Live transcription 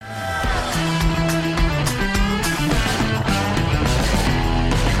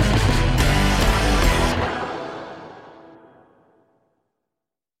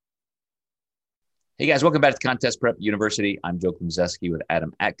Hey guys, welcome back to Contest Prep University. I'm Joe Klemczewski with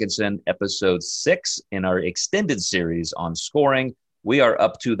Adam Atkinson, episode 6 in our extended series on scoring. We are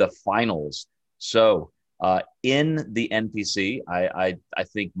up to the finals. In the NPC, I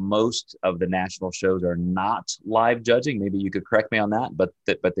think most of the national shows are not live judging. Maybe you could correct me on that, but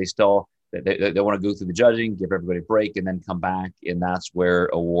they still they want to go through the judging, give everybody a break, and then come back, and that's where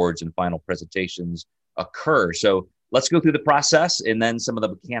awards and final presentations occur. So let's go through the process and then some of the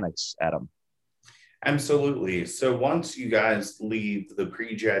mechanics, Adam. Absolutely. So once you guys leave the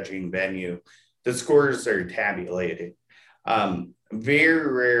pre-judging venue, the scores are tabulated.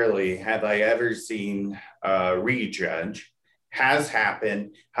 Very rarely have I ever seen a rejudge. Has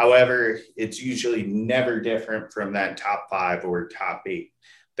happened. However, it's usually never different from that top 5 or top 8.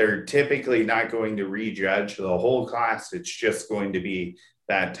 They're typically not going to rejudge the whole class. It's just going to be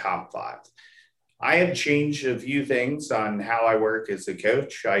that top 5. I have changed a few things on how I work as a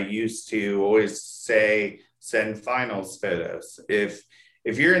coach. I used to always say, send finals photos. If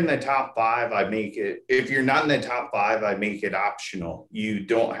you're in the top 5, I make it. If you're not in the top 5, I make it optional. You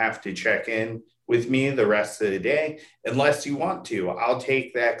don't have to check in with me the rest of the day unless you want to. I'll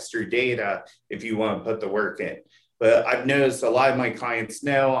take the extra data if you want to put the work in. But I've noticed a lot of my clients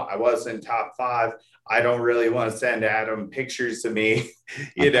know I wasn't top 5. I don't really want to send Adam pictures of me,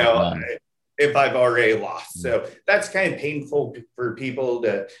 if I've already lost. So that's kind of painful for people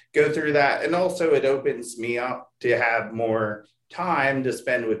to go through that. And also it opens me up to have more time to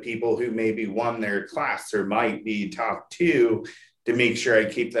spend with people who maybe won their class or might be top 2 to make sure I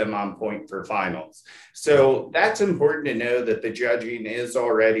keep them on point for finals. So that's important to know that the judging is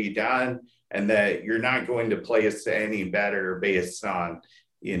already done and that you're not going to place any better based on,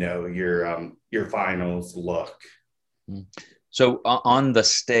 your finals look. Mm-hmm. So on the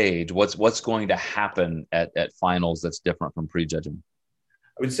stage, what's going to happen at finals that's different from prejudging?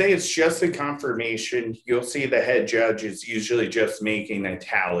 I would say it's just a confirmation. You'll see the head judge is usually just making a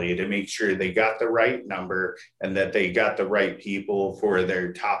tally to make sure they got the right number and that they got the right people for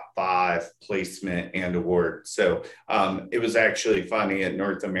their top 5 placement and award. So it was actually funny at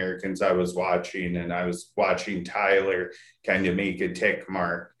North Americans I was watching Tyler kind of make a tick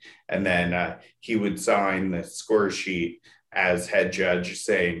mark, and then he would sign the score sheet as head judge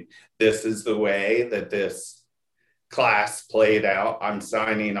saying, this is the way that this class played out. I'm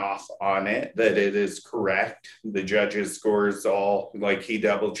signing off on it, that it is correct. The judges scores he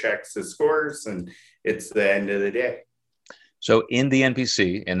double checks the scores and it's the end of the day. So in the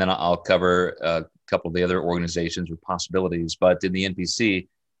NPC, and then I'll cover a couple of the other organizations or possibilities, but in the NPC,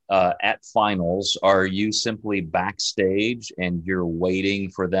 at finals, are you simply backstage and you're waiting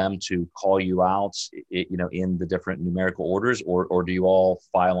for them to call you out, in the different numerical orders, or do you all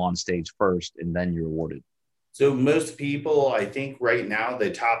file on stage first and then you're awarded? So most people, I think right now, the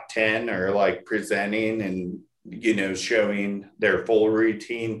top 10 are presenting and, showing their full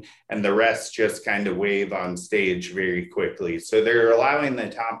routine, and the rest just kind of wave on stage very quickly. So they're allowing the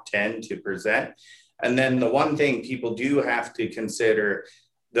top 10 to present. And then the one thing people do have to consider,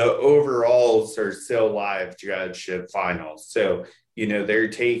 the overalls are still live judged at finals. So, they're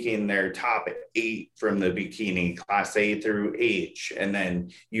taking their top 8 from the bikini, class A through H, and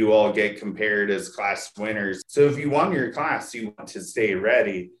then you all get compared as class winners. So if you won your class, you want to stay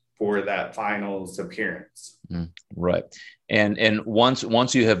ready for that finals appearance. Right. And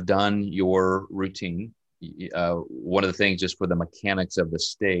once you have done your routine, one of the things just for the mechanics of the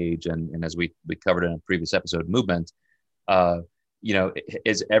stage, and as we covered in a previous episode, movement,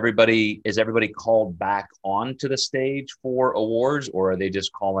 is everybody called back onto the stage for awards, or are they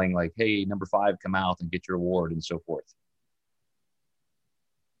just calling hey, number 5, come out and get your award and so forth?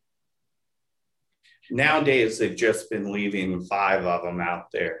 Nowadays, they've just been leaving 5 of them out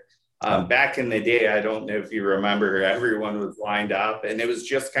there. Back in the day, I don't know if you remember, everyone was lined up and it was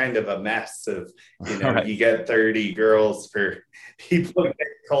just kind of a mess of, right. You get 30 girls for people that get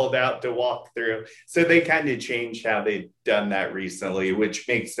called out to walk through. So they kind of changed how they've done that recently, which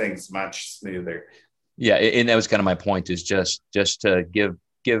makes things much smoother. Yeah. And that was kind of my point, is just to give,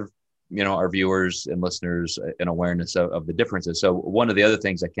 our viewers and listeners an awareness of the differences. So one of the other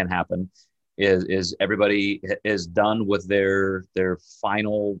things that can happen is everybody is done with their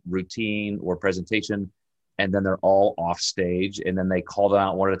final routine or presentation, and then they're all off stage, and then they call them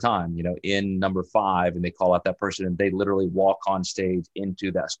out one at a time, in number 5, and they call out that person and they literally walk on stage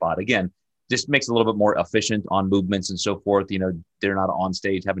into that spot. Again, just makes it a little bit more efficient on movements and so forth. They're not on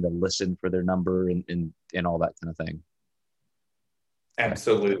stage having to listen for their number and all that kind of thing.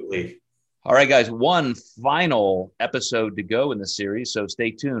 Absolutely. All right, guys, one final episode to go in the series. So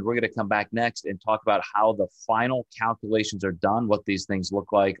stay tuned. We're going to come back next and talk about how the final calculations are done, what these things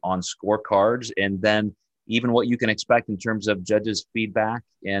look like on scorecards, and then even what you can expect in terms of judges' feedback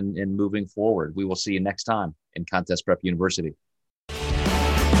and moving forward. We will see you next time in Contest Prep University.